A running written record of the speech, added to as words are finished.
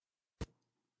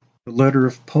The letter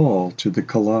of Paul to the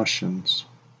Colossians,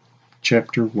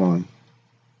 chapter 1.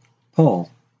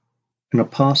 Paul, an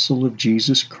apostle of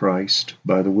Jesus Christ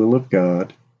by the will of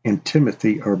God, and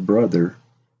Timothy our brother,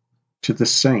 to the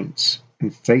saints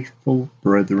and faithful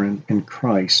brethren in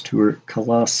Christ who are at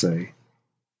Colossae,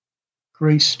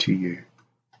 grace to you,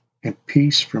 and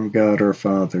peace from God our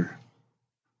Father.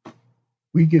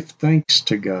 We give thanks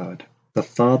to God, the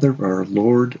Father of our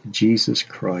Lord Jesus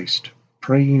Christ,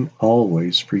 praying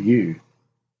always for you,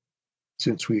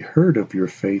 since we heard of your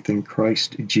faith in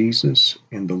Christ Jesus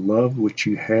and the love which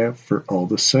you have for all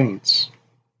the saints,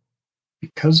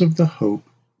 because of the hope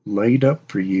laid up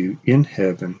for you in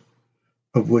heaven,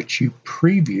 of which you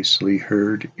previously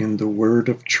heard in the word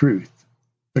of truth,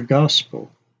 the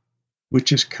gospel, which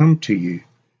has come to you,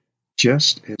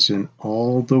 just as in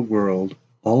all the world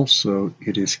also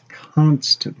it is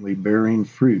constantly bearing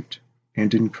fruit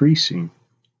and increasing,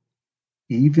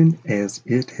 even as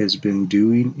it has been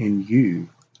doing in you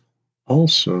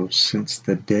also since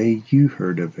the day you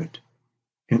heard of it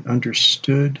and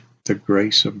understood the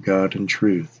grace of God in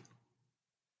truth,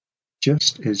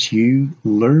 just as you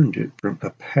learned it from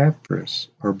Epaphras,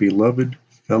 our beloved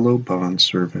fellow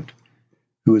bondservant,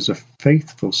 who is a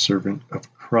faithful servant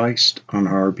of Christ on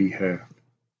our behalf.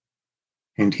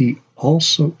 And he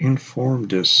also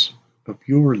informed us of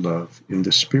your love in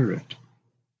the Spirit.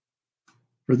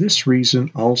 For this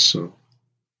reason also,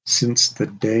 since the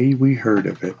day we heard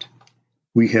of it,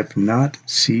 we have not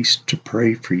ceased to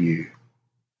pray for you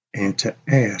and to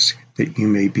ask that you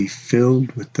may be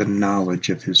filled with the knowledge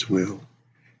of his will,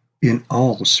 in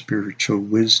all spiritual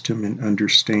wisdom and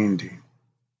understanding,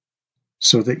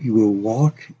 so that you will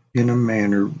walk in a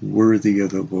manner worthy of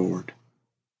the Lord,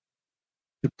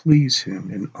 to please him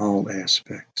in all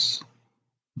aspects,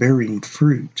 bearing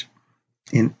fruit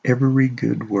in every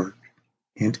good work,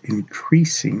 and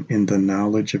increasing in the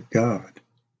knowledge of God,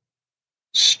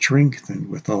 strengthened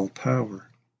with all power,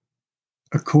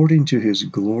 according to his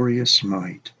glorious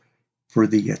might, for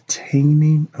the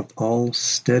attaining of all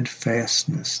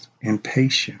steadfastness and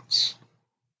patience,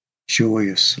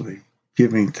 joyously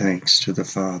giving thanks to the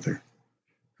Father,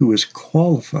 who has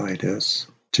qualified us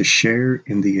to share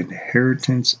in the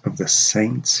inheritance of the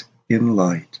saints in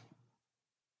light.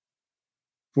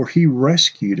 For he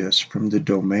rescued us from the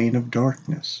domain of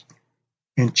darkness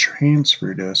and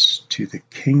transferred us to the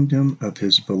kingdom of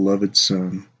his beloved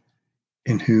Son,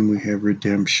 in whom we have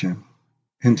redemption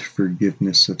and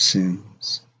forgiveness of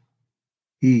sins.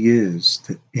 He is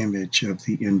the image of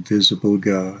the invisible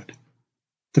God,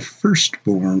 the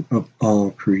firstborn of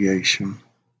all creation.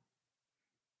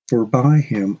 For by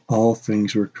him all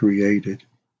things were created,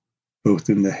 both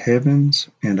in the heavens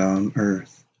and on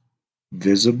earth,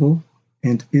 visible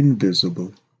and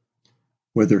invisible,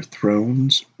 whether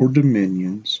thrones or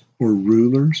dominions or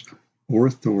rulers or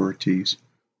authorities.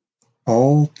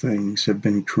 All things have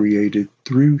been created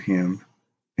through him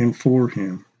and for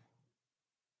him.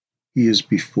 He is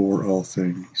before all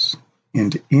things,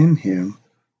 and in him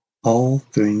all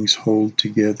things hold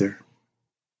together.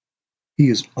 He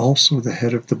is also the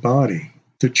head of the body,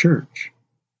 the church,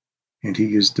 and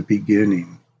he is the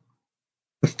beginning,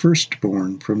 the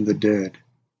firstborn from the dead,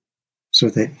 so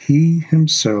that he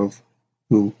himself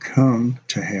will come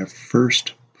to have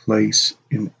first place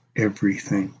in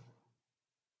everything.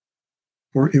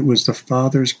 For it was the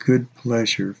Father's good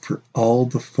pleasure for all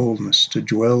the fullness to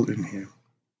dwell in him,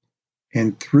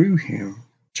 and through him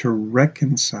to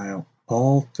reconcile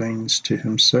all things to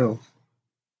himself,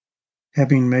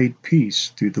 having made peace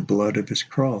through the blood of his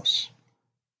cross.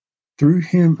 Through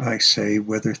him, I say,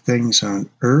 whether things on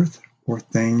earth or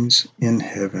things in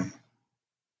heaven.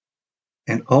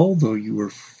 And although you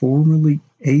were formerly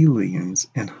aliens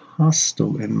and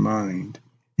hostile in mind,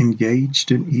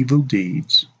 engaged in evil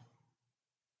deeds,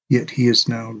 yet he has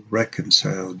now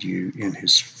reconciled you in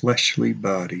his fleshly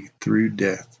body through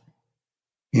death,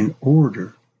 in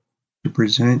order to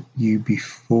present you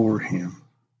before him,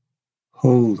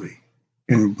 holy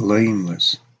and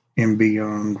blameless and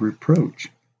beyond reproach,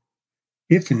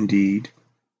 if indeed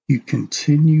you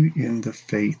continue in the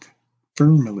faith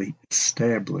firmly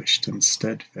established and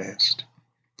steadfast,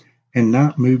 and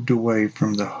not moved away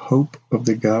from the hope of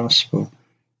the gospel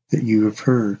that you have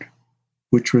heard,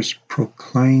 which was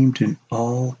proclaimed in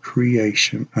all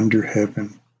creation under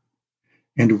heaven,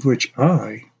 and of which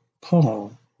I,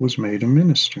 Paul, was made a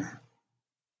minister.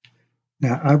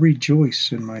 Now I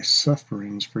rejoice in my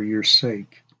sufferings for your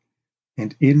sake,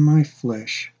 and in my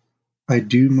flesh I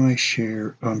do my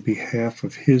share on behalf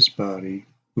of his body,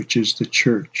 which is the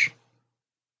church,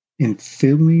 in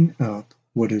filling up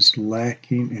what is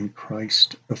lacking in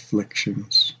Christ's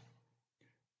afflictions,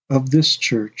 Of this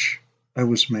church I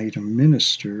was made a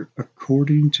minister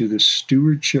according to the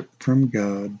stewardship from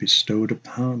God bestowed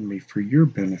upon me for your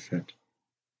benefit,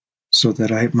 so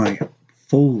that I might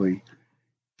fully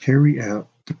carry out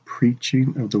the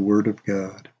preaching of the Word of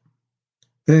God,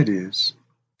 that is,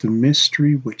 the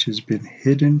mystery which has been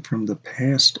hidden from the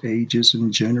past ages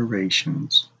and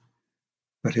generations,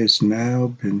 but has now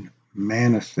been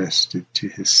manifested to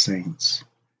his saints,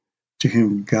 to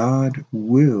whom God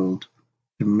willed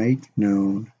to make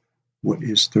known what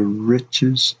is the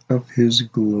riches of his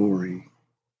glory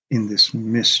in this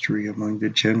mystery among the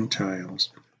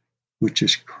Gentiles, which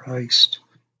is Christ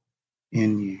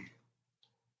in you,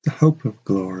 the hope of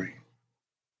glory.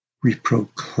 We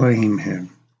proclaim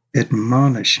him,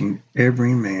 admonishing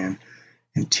every man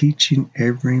and teaching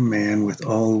every man with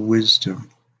all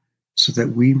wisdom, so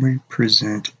that we may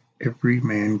present every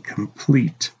man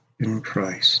complete in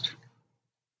Christ.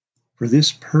 For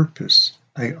this purpose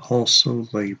I also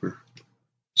labor,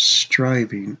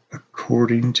 striving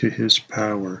according to his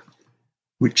power,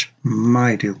 which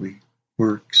mightily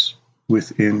works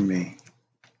within me.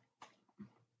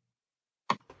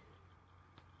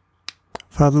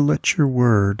 Father, let your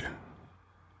word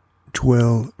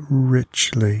dwell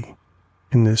richly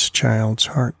in this child's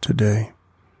heart today.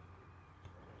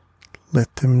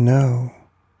 Let them know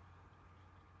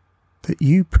that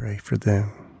you pray for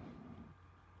them.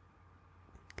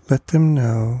 Let them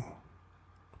know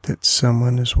that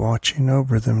someone is watching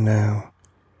over them now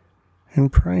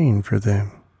and praying for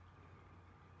them.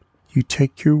 You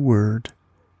take your word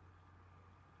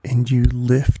and you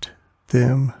lift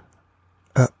them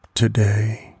up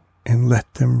today and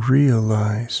let them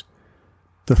realize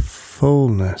the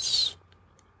fullness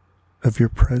of your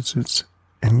presence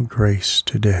and grace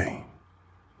today.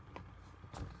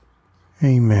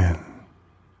 Amen.